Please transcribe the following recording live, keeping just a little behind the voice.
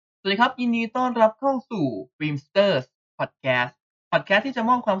สวัสดีครับยินดีต้อนรับเข้าสู่ Filmsters Podcast ที่จะ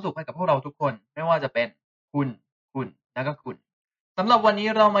มอบความสุขให้กับพวกเราทุกคนไม่ว่าจะเป็นคุณแล้วก็คุณสำหรับวันนี้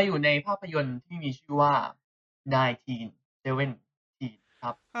เรามาอยู่ในภาพยนตร์ที่มีชื่อว่า1917ค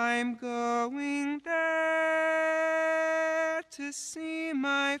รับ I'm going there to see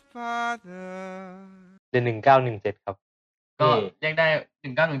my father เดือน1917ครับก็เรียกได้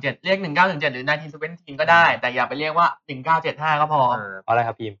1917เรียก1917หรือ1917ก็ได้ แต่อย่าไปเรียกว่า1975ก็พออะไร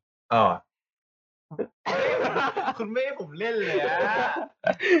ครับพิมพ์คุณไม่ให้ผมเล่นเลย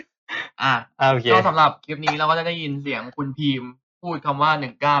โอเคก็สำหรับคลิปนี้เราก็จะได้ยินเสียงคุณพิมพ์พูดคำว่า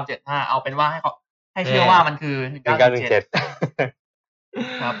1975เอาเป็นว่าให้เชื่อว่ามันคือ1917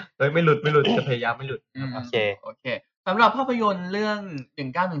ครับไม่หลุดจะพยายามไม่หลุดโอเคสำหรับภาพยนตร์เรื่อง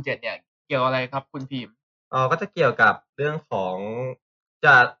1917เนี่ยเกี่ยวอะไรครับคุณพิมพ์ก็จะเกี่ยวกับเรื่องของจ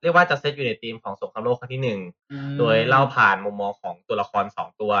ะเรียกว่าจะเซตอยู่ในธีมของสงครามโลกครั้งที่1โดยเล่าผ่านมุมมองของตัวละคร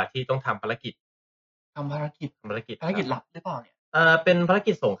2ตัวที่ต้องทำภารกิจลับหรือเปล่าเนี่ยเป็นภาร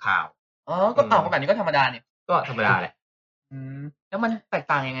กิจส่งข่าวก็แบบนี้ก็ธรรมดาเนี่ยก็ธรรมดาแหละแล้วมันแตก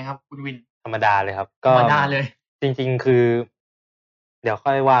ต่างยังไงครับคุณวินธรรมดาเลยครับก็ธรรมดาเลยจริงๆคือเดี๋ยวค่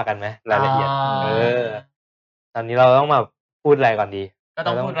อยว่ากันไหมรายละเอียดตอนนี้เราต้องมาพูดอะไรก่อนดีก็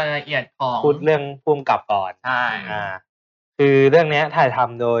ต้องพูดรายละเอียดของพูดเรื่องผู้กำกับก่อนใช่คือเรื่องนี้ถ่ายท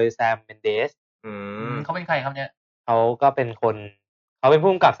ำโดยแซมเมนเดสเขาเป็นใครครับเนี่ยเขาก็เป็นเขาเป็นผู้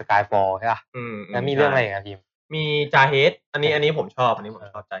กำกับสกายฟอลใช่ป่ะแล้วมีเรื่องอะไรอีกครับพิมมีจาเฮดอันนี้ผมชอบ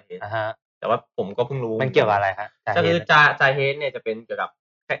จาเฮดแต่ว่าผมก็เพิ่งรู้มันเกี่ยวกับอะไรฮะก็คือจาเฮดเนี่ยจะเป็นเกี่ยวกับ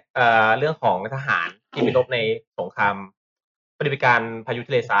เรื่องของทหารที่ไปรบในสงครามปฏิบัติการพายุท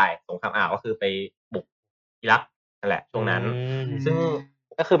ะเลทรายสงครามอ่าวก็คือไปบุกอิรักนั่นแหละช่วงนั้นซึ่ง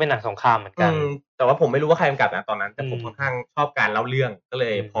ก็คือเป็นหนังสงครามเหมือนกันแต่ว่าผมไม่รู้ว่าใครกำกับนะตอนนั้นแต่ผมค่อนข้างชอบการเล่าเรื่องก็เล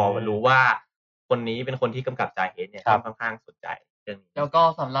ยพอรู้ว่าคนนี้เป็นคนที่กำกับจาเฮดเนี่ยค่อนข้างสนใจเรื่องนี้แล้วก็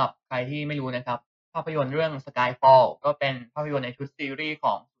สำหรับใครที่ไม่รู้นะครับภาพยนตร์เรื่อง Skyfall ก็เป็นภาพยนตร์ในชุดซีรีส์ข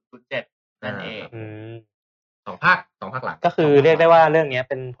อง007นั่นเอง2 ภาคหลังก็คือเรียกได้ว่าเรื่องนี้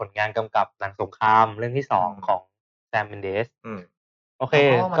เป็นผลงานกำกับหนังสงครามเรื่องที่2ของแซมเมนเดสโอเค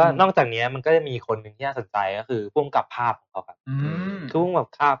ก็นอกจากนี้มันก็จะมีคนหนึ่งที่น่าสนใจก็คือผู้กำกับภาพของเขาครับผู้กำกับ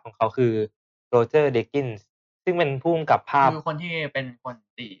ภาพของเขาคือโรเจอร์เดกินส์ซึ่งเป็นผู้กำกับภาพคือคนที่เป็นคน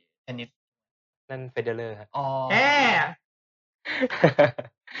ตีเทนนิสนั่นเฟเดเลอร์ครับ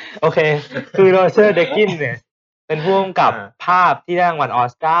โอเคคือโรเจอร์เดกินส์เนี่ยเป็นผู้กำกับภาพที่ได้รางวัลออ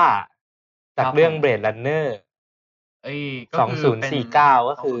สการ์จากเรื่องเบรดรันเนอร์2049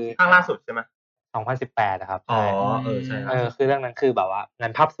ก็คือภาคล่าสุดใช่ไหม2018นะครับใช่คือเรื่องนั้นคือแบบว่างา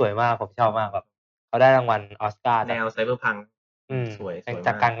นภาพสวยมากผมชอบมากแบบเขาได้รางวัลออสการ์แนวไซเบอร์พังสวยจ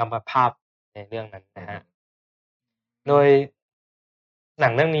ากการกำกับภาพในเรื่องนั้นนะฮะโดยหนั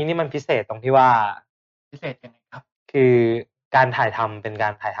งเรื่องนี้นี่มันพิเศษตรงที่ว่าพิเศษยังไงครับคือการถ่ายทำเป็นกา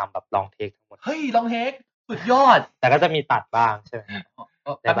รถ่ายทำแบบลองเทคทั้งหมดเฮ้ยลองเทคสุดยอดแต่ก็จะมีตัดบ้างใช่ไหม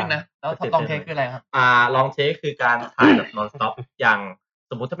แป๊บนึงนะแล้วลองเทคคืออะไรครับลองเทคคือการถ่ายแบบ non stop อย่าง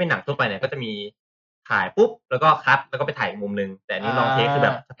สมมุติถ้าเป็นหนังทั่วไปเนี่ยก็จะมีถ่ายปุ๊บแล้วก็คัทแล้วก็ไปถ่ายมุมนึงแต่นี่ลองเทคคือแบ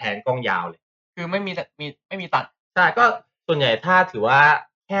บแผนกล้องยาวเลยคือไม่มีตัดใช่ก็ส่วนใหญ่ถ้าถือว่า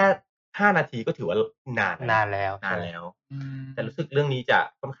แค่5 นาทีก็ถือว่านานแล้วแต่รู้สึกเรื่องนี้จะ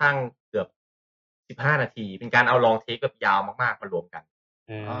ค่อนข้างเกือบ15 นาทีเป็นการเอาลองเทคแบบยาวมากๆมารวมกัน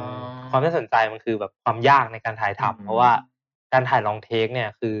ความน่าสนใจมันคือแบบความยากในการถ่ายทำเพราะว่าการถ่ายลองเทคเนี่ย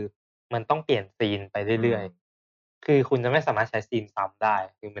คือมันต้องเปลี่ยนซีนไปเรื่อยๆคือคุณจะไม่สามารถใช้ซีนซ้ำได้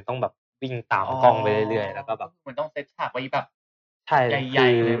คือมันต้องแบบวิ่งตามกล้องไปเรื่อยๆแล้วก็แบบมันต้องเซตฉากไว้แบบใช่ใหญ่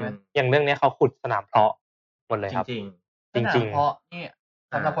ๆเลยมั้ยอย่างเรื่องนี้เขาขุดสนามเพาะหมดเลยครับจริงๆเพาะนี่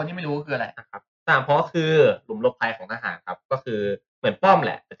สำหรับคนที่ไม่รู้คืออะไรนะครับสนามเพาะคือหลุมหลบภัยของทหารครับก็คือเหมือนป้อมแ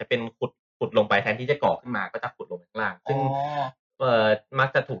หละแต่จะเป็นขุดลงไปแทนที่จะก่อขึ้นมาก็จะขุดลงข้างล่างซึ่งมัก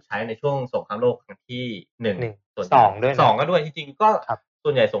จะถูกใช้ในช่วงสงครามโลกครั้งที่1ส่วน2ด้วย2ก็ด้วยจริงๆก็ส่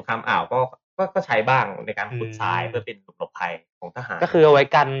วนใหญ่สงครามอ่าวก็ใช้บ้างในการขุดทรายเพื่อเป็นหลุมหลบภัยของทหารก็คือเอาไว้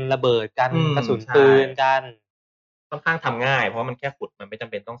กันระเบิดกันกระสุนปืนกันค่อนข้างทำง่ายเพราะมันแค่ขุดมันไม่จำ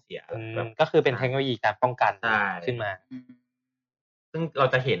เป็นต้องเสียก็คือเป็นเทคโนโลยีการป้องกันขึ้นมาซึ่งเรา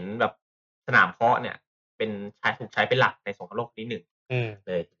จะเห็นแบบสนามเพาะเนี่ยถูกใช้เป็นหลักในสงครามโลกที่1เ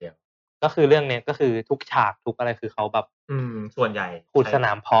ลยทีเดียวก็คือเรื่องนี้ก็คือทุกฉากทุกอะไรคือเขาแบบส่วนใหญ่ขุดสน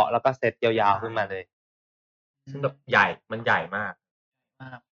ามเพาะแล้วก็เซตยาวๆขึ้นมาเลยซึ่งแบบมันใหญ่มาก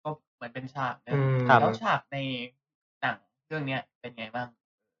ก็เหมือนเป็นฉากแล้วฉากในหนังเรื่องนี้เป็นไงบ้าง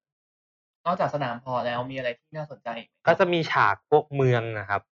นอกจากสนามเพาะแล้วมีอะไรที่น่าสนใจก็จะมีฉากพวกเมืองนะ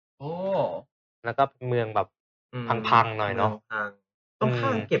ครับแล้วก็เมืองแบบพังๆหน่อยเนาะต้องข้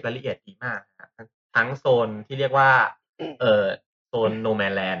างเก็บรายละเอียดดีมากทั้งโซนที่เรียกว่าโซนโนแม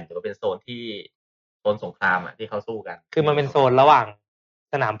นแลนด์หรือว่าเป็นโซนสงครามอ่ะที่เขาสู้กันคือมันเป็นโซนระหว่าง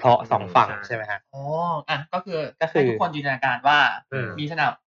สนามเพาะ2ฝั่งใช่ไหมฮะอ๋อก็คือให้ทุกคนจินตนาการว่ามีสนา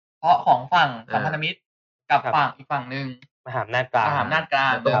มเพาะของฝั่งสัมพันธมิตรกับฝั่งอีกฝั่งนึงมหาอำนาจกลา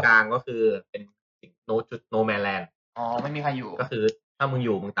งตรงกลางก็คือเป็นโนแมนแลนด์ไม่มีใครอยู่ก็คือถ้ามึงอ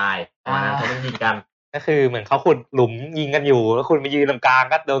ยู่มึงตายประมาณนั้นเขาไม่ยิงกันก็คือเหมือนเขาขุดหลุมยิงกันอยู่แล้วคุณไปยืนตรงกลาง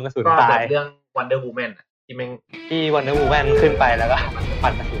ก็โดนกระสุนตายเรื่อง Wonder Woman ที่ Wonder Woman ขึ้นไปแล้วก็ปั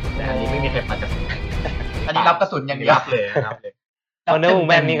ดกระสุนแต่อันนี้ไม่มีใครปัดกระสุนอันนี้รับกระสุนอย่างเดียวรับเลยครับเลย Wonder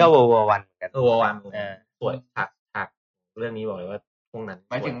Woman นี่ก็World War 1เหมือนกันWorld War 1สวยฉากเรื่องนี้บอกเลยว่าพวกนั้น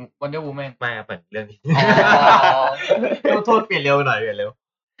หมายถึง Wonder Woman ไม่ครับเรื่องนี้โทษเปลี่ยนเร็วหน่อย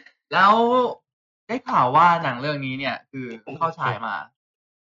แล้วได้ข่าวว่าหนังเรื่องนี้เนี่ยคือเข้าฉายมา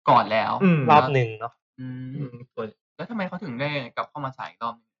ก่อนแล้วรอบนึงเนาะแล้วทำไมเขาถึงได้กลับเข้ามาฉายรอ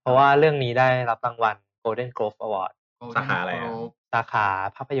บนึงเพราะว่าเรื่องนี้ได้รับรางวัล Golden Globe Award สาขาอะไรสาขา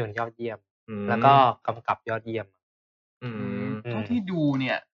ภาพยนตร์ยอดเยี่ยมแล้วก็กำกับยอดเยี่ยมเท่าที่ดูเ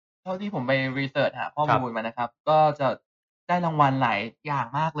นี่ยเท่าที่ผมไปรีเสิร์ชหาข้อมูลมานะครับก็จะได้รางวัลหลายอย่าง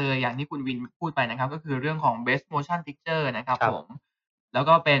มากเลยอย่างที่คุณวินพูดไปนะครับก็คือเรื่องของ Best Motion Picture นะครับผมแล้ว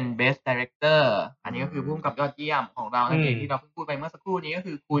ก็เป็น Best Director อันนี้ก็คือผู้กำกับยอดเยี่ยมของเรานั่นเองที่เราเพิ่งพูดไปเมื่อสักครู่นี้ก็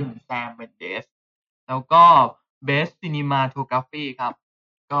คือคุณแซมเมนเดสแล้วก็ Best Cinematography ครับ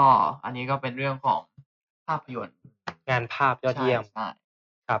ก็อันนี้ก็เป็นเรื่องของภาพยนตร์งานภาพยอดเยี่ยม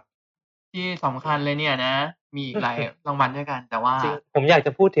ครับที่สำคัญเลยเนี่ยนะมีอีกหลายรางวัลด้วยกันแต่ว่าผมอยากจ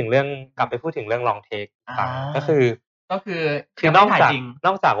ะพูดถึงเรื่องกลับไปพูดถึงเรื่องลองเทคก็คือน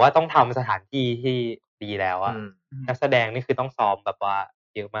อกจากว่าต้องทำสถานที่ที่ดีแล้วอะนักแสดงนี่คือต้องซ้อมแบบว่า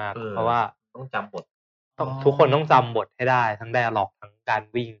เยอะมากเพราะว่าต้องจำบททุกคนต้องจำบทให้ได้ทั้งไดอะล็อกทั้งการ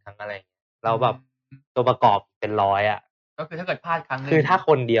วิ่งทั้งอะไรแล้วแบบตัวประกอบเป็นร้อยอะก็คือถ้าเกิดพลาดครั้งนึงคือถ้าค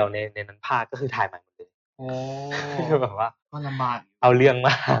นเดียวในนั้นพลาดก็คือถ่ายใหม่หมดเลยคือแบบว่าก็ลำบากเอาเรื่องม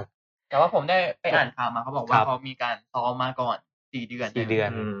ากแต่ว่าผมได้ไปอ่านข่าวมาเขาบอกว่าเขามีการซ้อมมาก่อน4 เดือ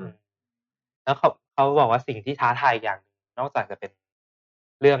นแล้วเขาบอกว่าสิ่งที่ท้าทายอย่างนอกจากจะเป็น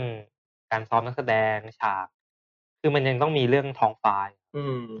เรื่องการซ้อมนักแสดงฉากคือมันยังต้องมีเรื่องท้องฟ้า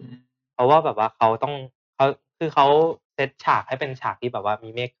เพราะว่าแบบว่าเขาเซตฉากให้เป็นฉากที่แบบว่ามี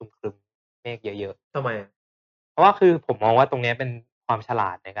เมฆครึมๆเมฆเยอะๆทำไมเพราะว่าคือผมมองว่าตรงนี้เป็นความฉล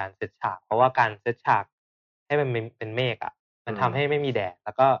าดในการเซตฉากเพราะว่าการเซตฉากให้มันเป็นเมฆอะมันทำให้ไม่มีแดดแ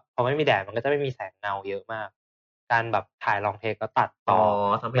ล้วก็พอไม่มีแดดมันก็จะไม่มีแสงเงาเยอะมากการแบบถ่ายลองเทคแล้วตัดต่อ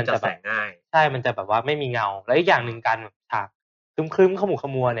ทำให้จับแสงง่ายใช่มันจะแบบว่าไม่มีเงาแล้วอีกอย่างนึงการแบบฉากครึ้มๆขมุกข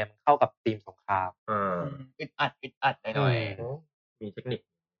มัวเนี่ยมันเข้ากับธีมสงครามอึดอัดหน่อยมีเทคนิค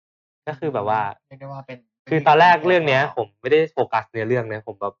ก็คือแบบว่าเรียกได้ว่าเป็นคือตอนแรกเรื่องเนี้ยผมไม่ได้โฟกัสเนื้อเรื่องเลยผ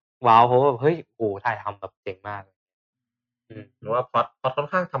มแบบว้าวเพราะว่าเฮ้ยโอ้ถ่ายทำแบบเจ๋งมากหรือว่าพล็อตค่อน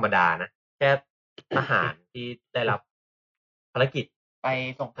ข้างธรรมดานะแค่ทหารที่ได้รับภารกิจไป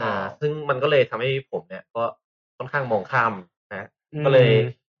สงครามซึ่งมันก็เลยทำให้ผมเนี่ยก็ค่อนข้างมองข้ามนะก็เลย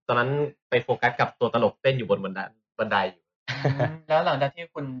ตอนนั้นไปโฟกัสกับตัวตลกเต้นอยู่บนบันไดอยู่แล้วหลังจากที่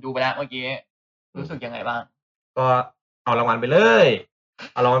คุณดูไปแล้วเมื่อกี้รู้สึกยังไงบ้างก็เอารางวัลไปเลย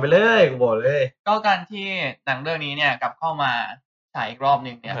กูบอกเลยก็การที่หนังเรื่องนี้เนี่ยกลับเข้ามาฉายอีกรอบ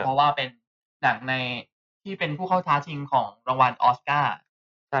นึงเนี่ยเพราะว่าเป็นหนังในที่เป็นผู้เข้าท้าชิงของรางวัลออสการ์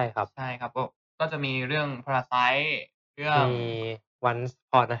ใช่ครับก็จะมีเรื่อง Parasite เรื่องมี Once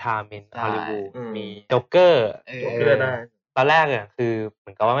Upon a Time in Hollywood มีจ็อกเกอร์ได้ตอนแรกเนี่ยคือเหมื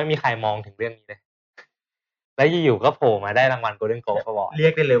อนกับว่าไม่มีใครมองถึงเรื่องนี้เลยแล้วอยู่ๆก็โผล่มาได้รางวัล Golden Globe Award เรี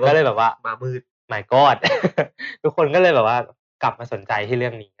ยกได้เลยว่าก็เลยแบบว่ามามืด My God ทุกคนก็เลยแบบว่ากลับมาสนใจที่เรื่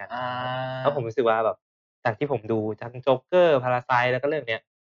องนี้กันแล้วผมรู้สึกว่าแบบจากที่ผมดูทั้งจ็อกเกอร์ Parasite แล้วก็เรื่องเนี้ย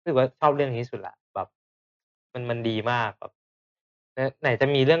รู้สึกว่าชอบเรื่องนี้สุดละแบบมันดีมากแบบไหนจะ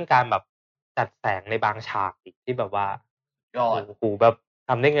มีเรื่องการแบบจัดแสงในบางฉากอีกที่แบบว่าโอ้โหแบบท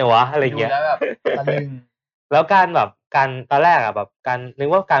ำได้ไงวะอะไรเงี้ยแล้วการแบบการตอนแรกอะแบบการนึก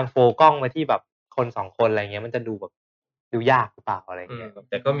ว่าการโฟกัสมาที่แบบคน2คนอะไรเงี้ยมันจะดูแบบดูยากหรือเปล่าอะไรเงี้ย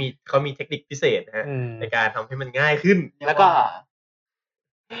แต่ก็เขามีเทคนิคพิเศษนะฮะในการทำให้มันง่ายขึ้นแล้วก็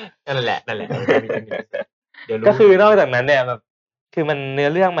นั่นแหละก็คือนอกจากนั้นเนี่ยแบบคือมันเนื้อ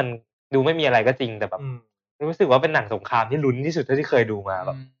เรื่องมันดูไม่มีอะไรก็จริงแต่แบบรู้สึกว่าเป็นหนังสงครามที่ลุ้นที่สุดเท่าที่เคยดูมาแ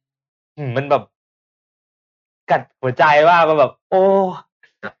บบมันแบบกัดหัวใจว่าแบบโอ้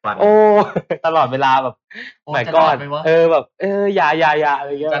ตลอดเวลาแบบหมายก้อนแบบอย่าอะไ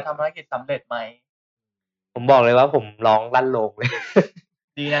รเงี้ยจะทำภารกิจสำเร็จไหมผมบอกเลยว่าผมร้องลั่นโลงเลย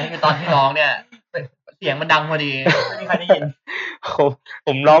ดีนะคือตอนที่ร้องเนี่ยเสียงมันดังพอดีไม่มีใครได้ยินผ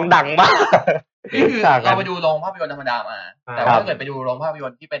มร้องดังมากนี่คือเราไปดูโรงภาพยนตร์ธรรมดามาแต่ว่าถ้าเกิดไปดูโรงภาพย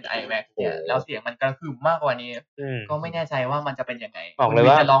นตร์ที่เป็น IMAX เนี่ยแล้วเสียงมันกระหึ่มมากกว่านี้ก็ไม่แน่ใจว่ามันจะเป็นยังไงบอกเลย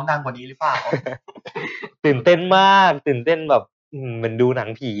ว่าจะร้องดังกว่านี้หรือเปล่าตื่นเต้นมากตื่นเต้นแบบเหมือนดูหนัง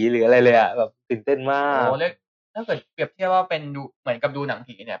ผีหรืออะไรเลยอ่ะแบบตื่นเต้นมากโอ้เรียก ถ้าเกิดเปรียบเทียบว่าเป็นดูเหมือนกับดูหนัง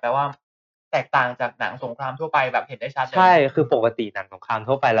ผีเนี่ยแปลว่าแตกต่างจากหนังสงครามทั่วไปแบบเห็นได้ชัดเลยใช่คือปกติหนังสงคราม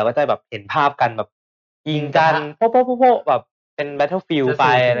ทั่วไปเราก็จะแบบเห็นภาพกันแบบยิงกันโป๊ะโป๊ะโป๊ะโป๊ะแบบเป็น Battlefield ไป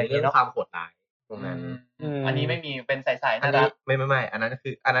อะไรอย่างเงี้ยเนาะความโหดร้ายตรงนั้นอันนี้ไม่มีเป็นใสๆอันนี้ไม่อันนั้น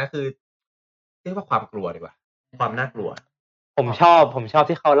คือเรียกว่าความกลัวดีกว่าความน่ากลัวผมชอบ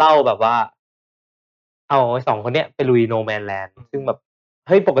ที่เขาเล่าแบบว่าเอา2คนเนี้ยไปลุยโนแมนแลนด์ซึ่งแบบเ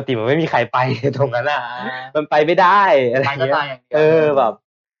ฮ้ยปกติมันไม่มีใครไปตรงนั้นมันไปไม่ได้อะไรเงี้ยแบบ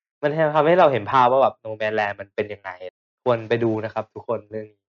มันทำให้เราเห็นภาพว่าแบบโนแมนแลนด์มันเป็นยังไงควรไปดูนะครับทุกคนเรื่อง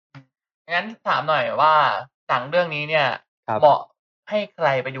นี้งั้นถามหน่อยว่าหนังเรื่องนี้เนี่ยเหมาะให้ใคร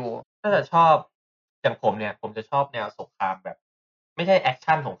ไปดูถ้าจะชอบอย่างผมเนี่ยผมจะชอบแนวสงครามแบบไม่ใช่แอค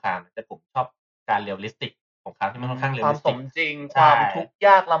ชั่นสงครามแต่ผมชอบการเรียลลิสติกสงครามที่มันค่อนข้างเรียลลิสติกความสมจริงความทุกข์ย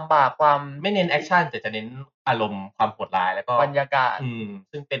ากลำบากความไม่เน้นแอคชั่นแต่จะเน้นอารมณ์ความโหดร้ายแล้วก็บรรยากาศ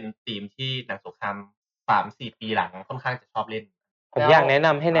ซึ่งเป็นธีมที่หนังสงคราม 3-4 ปีหลังค่อนข้างจะชอบเล่นผมอยากแนะน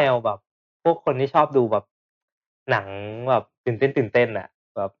ำให้แนวแบบพวกคนที่ชอบดูแบบหนังแบบตื่นเต้นอ่ะ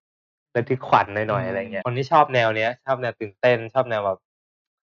แบบระทึกขวัญหน่อยๆอะไรเงี้ยคนที่ชอบแนวเนี้ยชอบแนวตื่นเต้นชอบแนวแบบ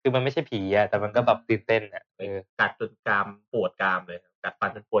คือมันไม่ใช่ผีอ่ะแต่มันก็แบบตื่นเต้นอ่ะกัดจนกรามปวดกรามเลยกัดฟัน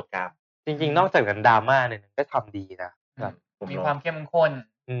จนปวดกรามจริงๆนอกจากนั้นดราม่าเนี่ยก็ทำดีนะแบบมีความเข้มข้น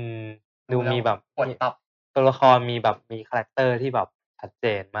ดูมีแบบปวดตับตัวละครมีแบบมีคาแรคเตอร์ที่แบบชัดเจ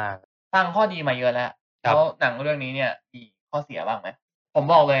นมากฟังข้อดีมาเยอะแล้วแล้วหนังเรื่องนี้เนี่ยมีข้อเสียบ้างไหมผม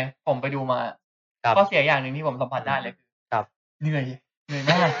บอกเลยผมไปดูมาข้อเสียอย่างหนึ่งที่ผมสัมผัสได้เลยคือเหนื่อย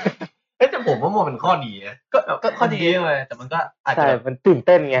มากแต่ผมว่ามันเป็นข้อดีนะก็ข้อดีเลยแต่มันก็อาจจะมันตื่นเ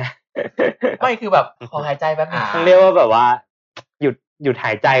ต้นไงไม่คือแบบขอหายใจแป๊บนึงเรียกว่าแบบว่าหยุดห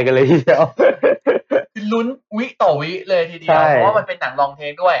ายใจกันเลยทีเดียวลุ้นวิต่อวิเลยทีเดียวเพราะว่ามันเป็นหนังลองเท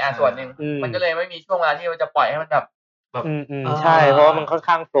คด้วยส่วนหนึ่งมันก็เลยไม่มีช่วงเวลาที่เราจะปล่อยให้มันแบบใช่เพราะว่ามันค่อน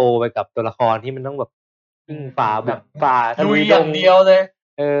ข้างโฟลว์ไปกับตัวละครที่มันต้องแบบวิ่งฝ่าแบบฝ่าลุยอย่างเดียวเลย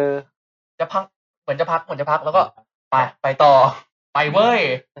จะพักเหมือนจะพักแล้วก็ไปต่อไปเว้ย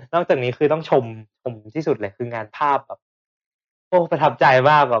นอกจากนี้คือต้องชมที่สุดเลยคืองานภาพแบบโอ้ประทับใจ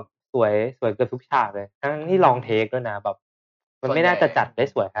มากแบบสวยเกือบทุกฉากเลยทั้งที่ลองเทคด้วยนะแบบมันไม่น่าจะจัดได้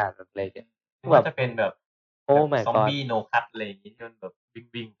สวยขนาดนั้นเลยว่าจะเป็นแบบซอมบี้โนคัทอะไรอย่างนี้ที่มันแบบ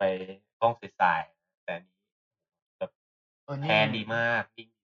วิ่งไปกล้องใสๆแต่นี้แบบแทนดีมาก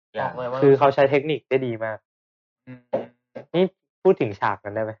คือเขาใช้เทคนิคได้ดีมากนี่พูดถึงฉากกั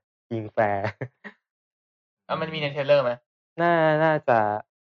นได้ไหมยิงแฟร์มันมีในเทรลเลอร์ไหมน่าจะ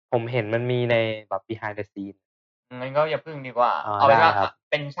ผมเห็นมันมีในแบบ behind the scene งั้นก็อย่าพึ่งดีกว่าเอาเป็นว่า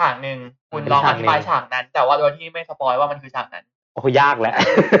เป็นฉากหนึ่งคุณลองอธิบายฉากนั้นแต่ว่าโดยที่ไม่สปอยว่ามันคือฉากนั้นโอ้ยากแหละ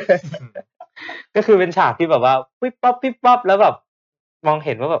ก็คือเป็นฉากที่แบบว่าปิ๊บปั๊บแล้วแบบมองเ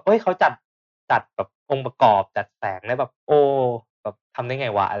ห็นว่าแบบเฮ้ยเขาจัดแบบองค์ประกอบจัดแสงได้แบบโอ้แบบทำได้ไง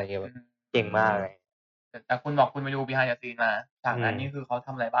วะอะไรเงี้ยแบบเก่งมากเลยแต่คุณบอกคุณไปดู behind the scene มาฉากนั้นนี่คือเขาท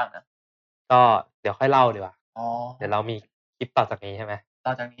ำอะไรบ้างนะก็เดี๋ยวค่อยเล่าดีกว่าเดี๋ยวเรามีคลิปต่อจากนี้ใช่ไหมต่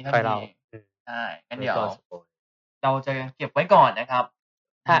อจากนี้ค่อยเล่าใช่งั้นเดี๋ยวเราจะเก็บไว้ก่อนนะครับ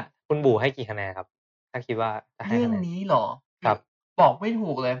ถ้าคุณบู่ให้กี่คะแนนครับถ้าคิดว่าเรื่องนี้หรอครับบอกไม่ถู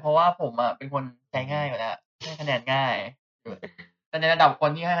กเลยเพราะว่าผมเป็นคนใจง่ายอยู่แล้วให้คะแนนง่ายแต่ในระดับคน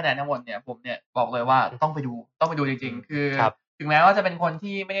ที่ให้คะแนนทั้งหมดเนี่ยผมเนี่ยบอกเลยว่าต้องไปดูจริงๆคือถึงแม้ว่าจะเป็นคน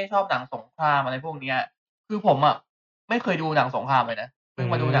ที่ไม่ได้ชอบหนังสงครามอะไรพวกนี้คือผมไม่เคยดูหนังสงครามเลยนะเพิ่ง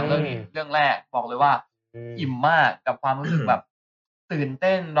มาดูหนังเรื่องนี้เรื่องแรกบอกเลยว่าอิ่มมากกับความรู้สึกแบบตื่นเ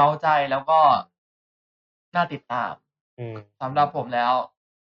ต้นเร้าใจแล้วก็น่าติดตามสำหรับผมแล้ว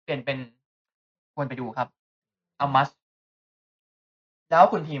เปลี่ยนเป็นควรไปดูครับเอามัสแล้ว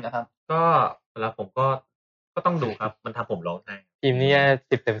คุณทีมนะครับก็เวลาผมก็ต้องดูครับมันทำผมร้องไห้ทีมนี้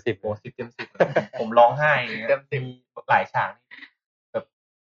10 เต็ม 10โอ้10 เต็ม 10ผมร้องไห้เต็ม10หลายฉากแบบ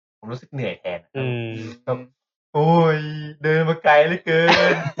ผมรู้สึกเหนื่อยแทนแบบโอ้ยเดินมาไกลเหลือเกิ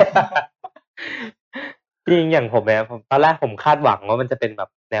นจริงอย่างผมเนี่ยตอนแรกผมคาดหวังว่ามันจะเป็นแบบ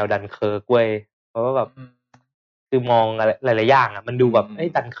แนวดันเคิร์กเว้ยเพราะว่าแบบคือมองอะไรหลายๆอย่างมันดูแบบ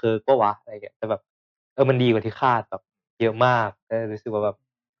ดันเคิร์กป่ะวะอะไรเงี้ยแต่แบบมันดีกว่าที่คาดแบบเยอะมากรู้สึกว่าแบบ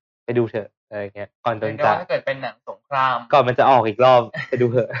ไปดูเถอะอะไรเงี้ยก่อนโดนจับถ้าเกิดเป็นหนังสงครามก่อนมันจะออกอีกรอบไปดู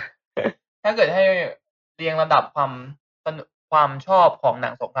เถอะถ้าเกิดให้เรียงลำดับความชอบของหนั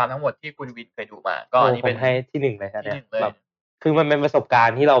งสงครามทั้งหมดที่คุณวินเคยดูมาก็อันนี้เป็นให้ที่1เลยครับเนี่ยแบบคือมันเป็นประสบการ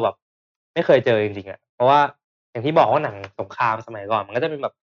ณ์ที่เราแบบไม่เคยเจอจริงๆเพราะว่าอย่างที่บอกว่าหนังสงครามสมัยก่อนมันก็จะเป็นแบ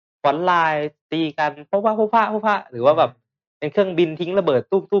บฟอนไลน์ตีกันพวกผ้าหรือว่าแบบเป็นเครื่องบินทิ้งระเบิด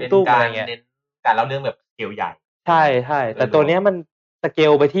ตุ้มอะไรเงี้ยการเล่าเรื่องแบบสเกลใหญ่ใช่แต่ตัวเนี้ยมันสเก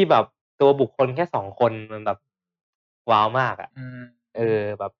ลไปที่แบบตัวบุคคลแค่2คนมันแบบว้าวมาก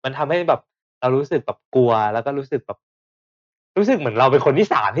แบบมันทำให้แบบเรารู้สึกแบบกลัวแล้วก็รู้สึกเหมือนเราเป็นคนที่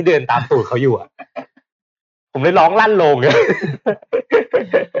3ที่เดินตามตูดเขาอยู่ ผมเลยร้องลั่นโลงเลย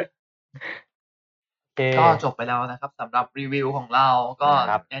ก็จบไปแล้วนะครับสำหรับรีวิวของเราก็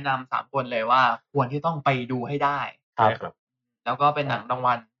แนะนำ3คนเลยว่าควรที่ต้องไปดูให้ได้ครับแล้วก็เป็นหนังราง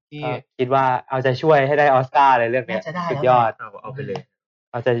วัลที่คิดว่าเอาใจช่วยให้ได้ออสการ์เลยเรื่องนี้สุดยอดเอาไปเลย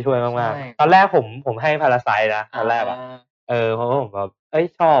เอาใจช่วยมากๆตอนแรกผมให้พาราไซต์นะตอนแรกเพราะว่าผมแบบ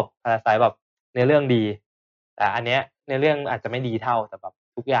ชอบพาราไซต์แบบในเรื่องดีแต่อันเนี้ยในเรื่องอาจจะไม่ดีเท่าแต่แบบ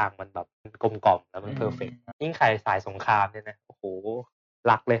ทุกอย่างมันแบบกลมกล่อมแล้วมันเพอร์เฟคยิ่งใครสายสงครามเนี่ยนะโอ้โห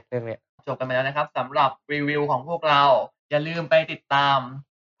รักเลยเรื่องนี้จบกันไปแล้วนะครับสำหรับรีวิวของพวกเราอย่าลืมไปติดตาม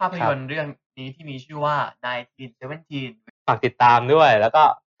ภาพยนตร์เรื่องนี้ที่มีชื่อว่า1917ฝากติดตามด้วยแล้วก็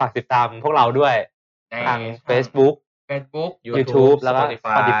ฝากติดตามพวกเราด้วยทาง Facebook YouTube แล้วก็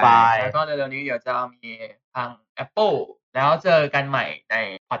Spotify แล้วก็เร็วๆนี้เดี๋ยวจะมีทาง Apple แล้วเจอกันใหม่ใน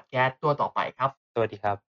พอดแคสต์ตัวต่อไปครับสวัสดีครับ